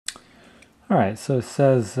All right, so it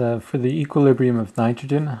says for the equilibrium of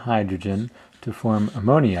nitrogen and hydrogen to form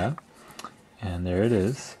ammonia, and there it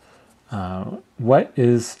is, what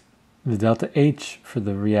is the delta H for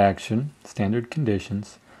the reaction, standard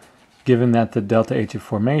conditions, given that the delta H of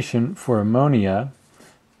formation for ammonia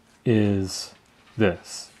is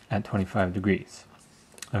this at 25 degrees.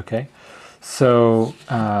 Okay, so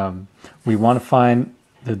we want to find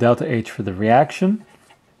the delta H for the reaction,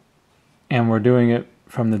 and we're doing it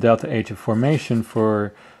from the delta H of formation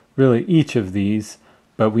for really each of these,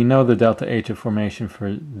 but we know the delta H of formation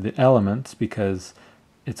for the elements because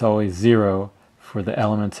it's always 0 for the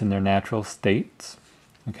elements in their natural states.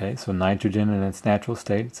 Okay, so nitrogen in its natural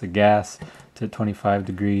state, it's a gas, it's at 25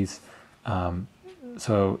 degrees,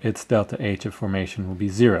 so its delta H of formation will be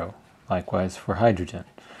 0, likewise for hydrogen.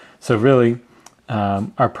 So really,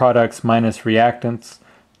 our products minus reactants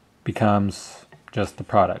becomes just the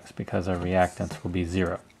products because our reactants will be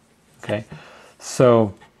 0. Okay,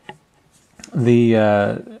 so the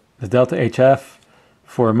delta HF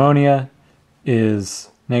for ammonia is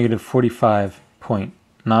negative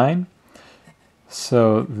 45.9.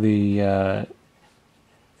 So the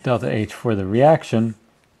delta H for the reaction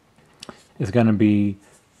is going to be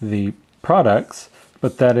the products,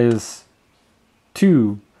 but that is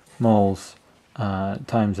 2 moles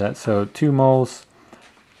times that. So 2 moles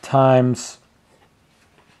times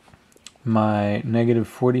my negative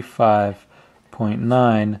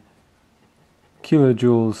 45.9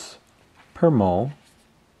 kilojoules per mole,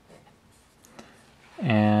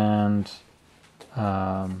 and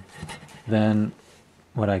then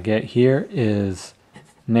what I get here is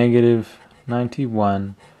negative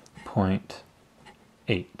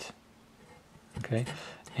 91.8. Okay,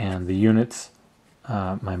 and the units,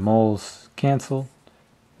 my moles cancel,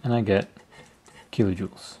 and I get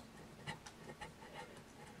kilojoules.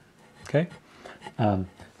 Okay,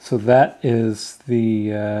 so that is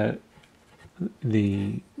the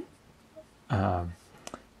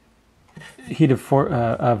heat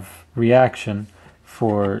of reaction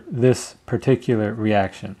for this particular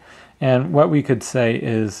reaction. And what we could say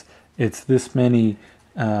is it's this many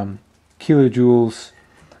kilojoules,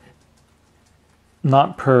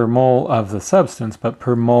 not per mole of the substance, but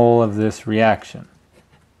per mole of this reaction.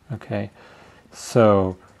 Okay,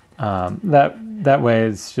 so that way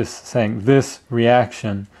it's just saying this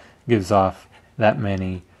reaction gives off that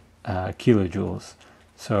many kilojoules.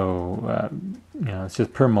 So it's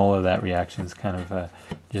just per mole of that reaction. It's kind of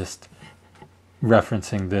just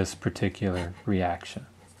referencing this particular reaction.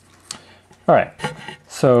 All right,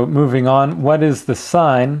 so moving on, what is the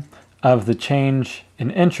sign of the change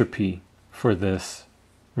in entropy for this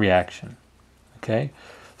reaction? Okay,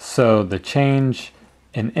 so the change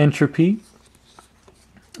in entropy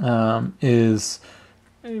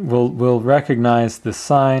we'll recognize the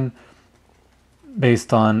sign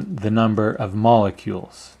based on the number of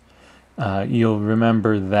molecules. You'll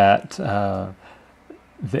remember that the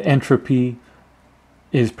entropy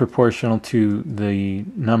is proportional to the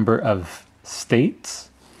number of states.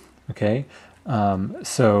 Okay,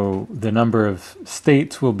 so the number of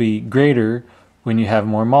states will be greater when you have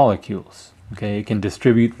more molecules. Okay, you can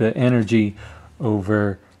distribute the energy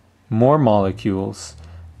over more molecules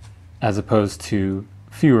as opposed to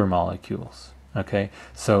fewer molecules. Okay,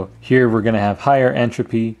 so here we're going to have higher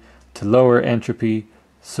entropy to lower entropy,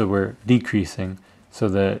 so we're decreasing, so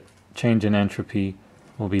the change in entropy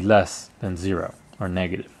will be less than 0 or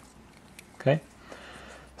negative. Okay,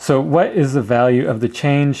 so what is the value of the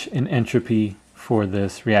change in entropy for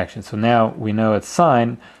this reaction? So now we know its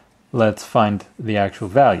sign, let's find the actual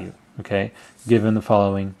value, okay, given the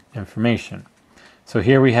following information. So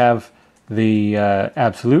here we have the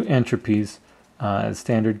absolute entropies as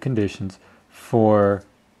standard conditions for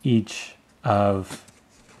each of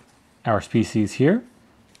our species here.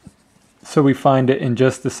 So we find it in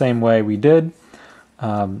just the same way we did,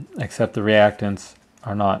 except the reactants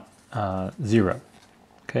are not 0.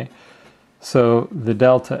 Okay, so the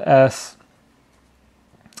delta S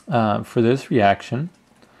for this reaction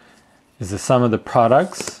is the sum of the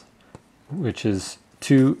products, which is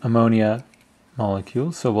 2 ammonia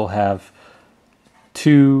molecules. So we'll have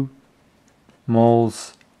 2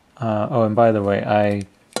 moles. Oh, and by the way, I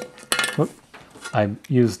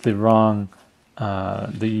used the wrong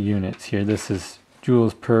the units here. This is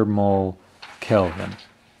joules per mole Kelvin.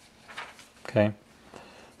 Okay,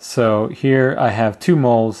 so here I have 2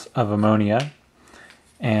 moles of ammonia,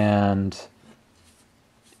 and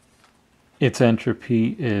its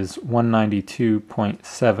entropy is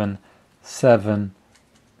 192.77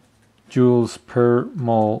 joules per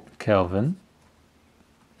mole Kelvin.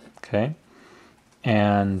 Okay,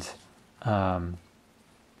 and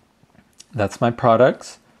That's my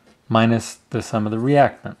products minus the sum of the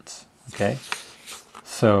reactants. Okay,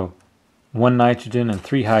 so 1 nitrogen and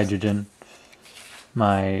 3 hydrogen.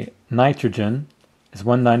 My nitrogen is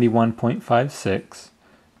 191.56,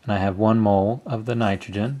 and I have 1 mole of the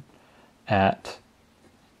nitrogen at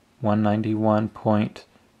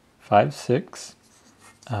 191.56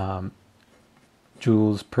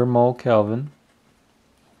 joules per mole Kelvin,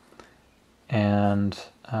 and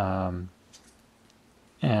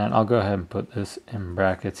I'll go ahead and put this in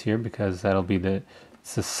brackets here because that'll be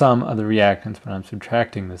it's the sum of the reactants, but I'm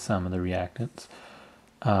subtracting the sum of the reactants.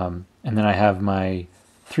 And then I have my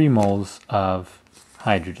 3 moles of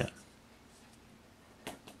hydrogen.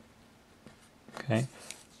 Okay,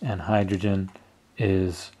 and hydrogen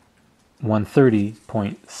is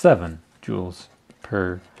 130.7 joules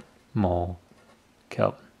per mole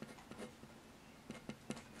Kelvin.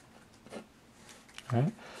 All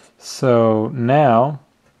right, so now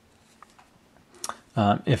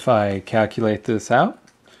if I calculate this out,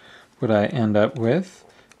 what I end up with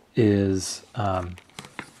is I've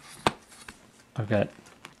got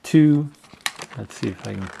 2, let's see if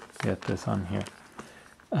I can get this on here,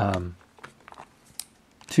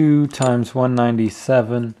 2 times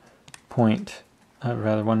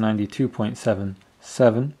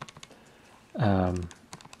 192.77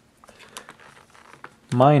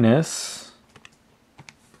 minus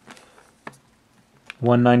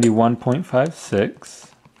 191.56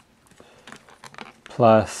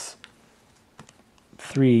 plus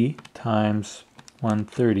 3 times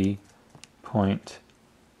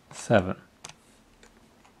 130.7.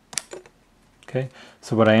 Okay,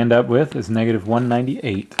 so what I end up with is negative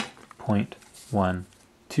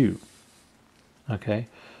 198.12. Okay,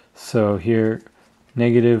 so here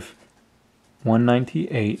negative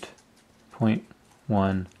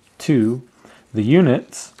 198.12. The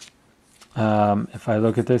units, if I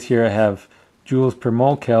look at this here, I have joules per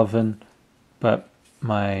mole Kelvin, but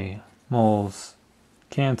my moles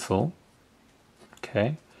cancel.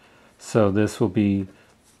 Okay, so this will be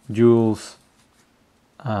joules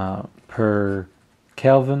per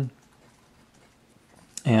Kelvin,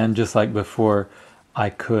 and just like before, I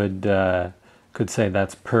could say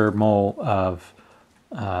that's per mole of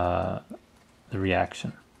the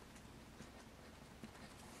reaction.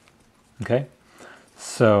 Okay,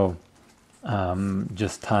 so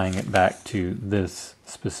just tying it back to this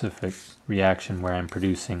specific reaction where I'm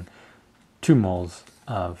producing 2 moles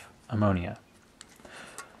of ammonia.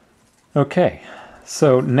 Okay,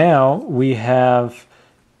 so now we have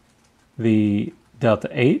the delta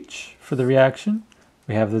H for the reaction,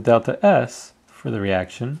 we have the delta S for the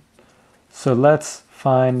reaction, so let's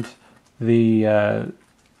find the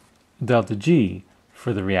delta G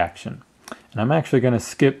for the reaction. And I'm actually going to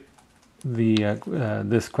skip the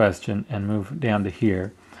this question and move down to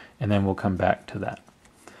here, and then we'll come back to that.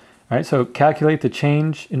 All right, so calculate the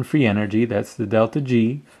change in free energy, that's the delta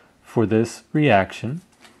G for this reaction.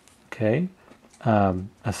 Okay,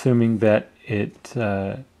 assuming that it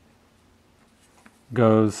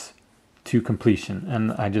goes to completion,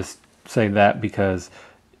 and I just say that because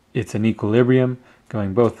it's an equilibrium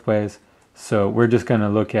going both ways, so we're just going to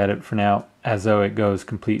look at it for now as though it goes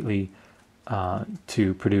completely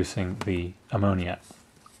to producing the ammonia.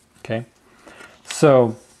 Okay,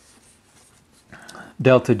 so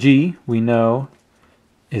delta G we know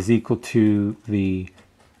is equal to the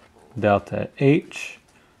delta H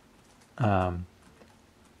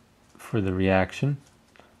for the reaction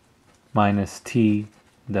minus T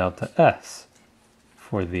delta S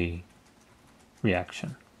for the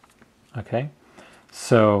reaction. Okay,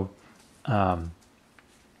 so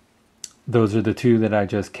those are the two that I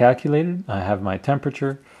just calculated. I have my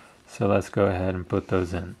temperature, so let's go ahead and put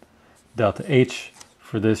those in. Delta H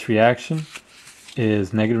for this reaction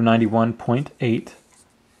is negative 91.8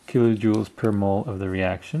 kilojoules per mole of the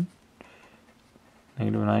reaction.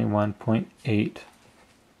 Negative 91.8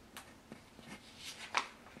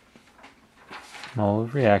 mole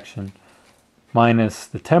of reaction minus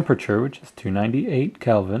the temperature, which is 298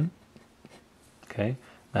 Kelvin. Okay,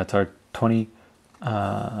 that's our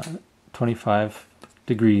 25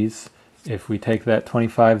 degrees. If we take that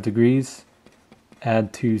 25 degrees,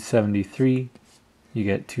 add 273, you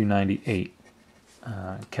get 298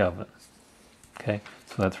 Kelvin. Okay,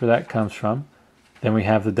 so that's where that comes from. Then we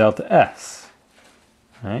have the delta S.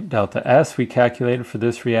 All right, delta S we calculated for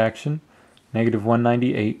this reaction, negative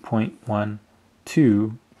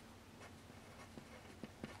 198.12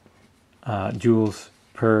 joules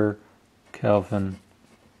per Kelvin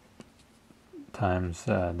times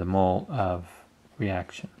the mole of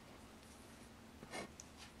reaction.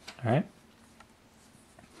 All right.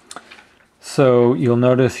 So you'll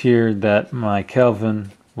notice here that my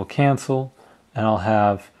Kelvin will cancel, and I'll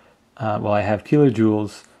have, well, I have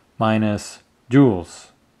kilojoules minus joules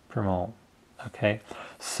per mole. Okay,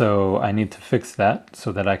 so I need to fix that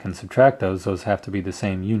so that I can subtract those. Those have to be the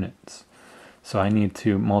same units. So I need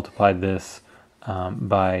to multiply this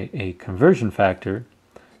by a conversion factor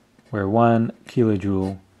where 1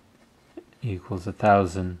 kilojoule equals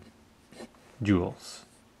 1,000 joules.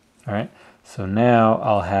 All right, so now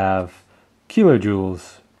I'll have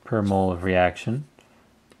kilojoules per mole of reaction.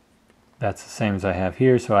 That's the same as I have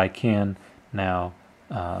here, so I can now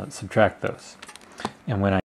subtract those. And when I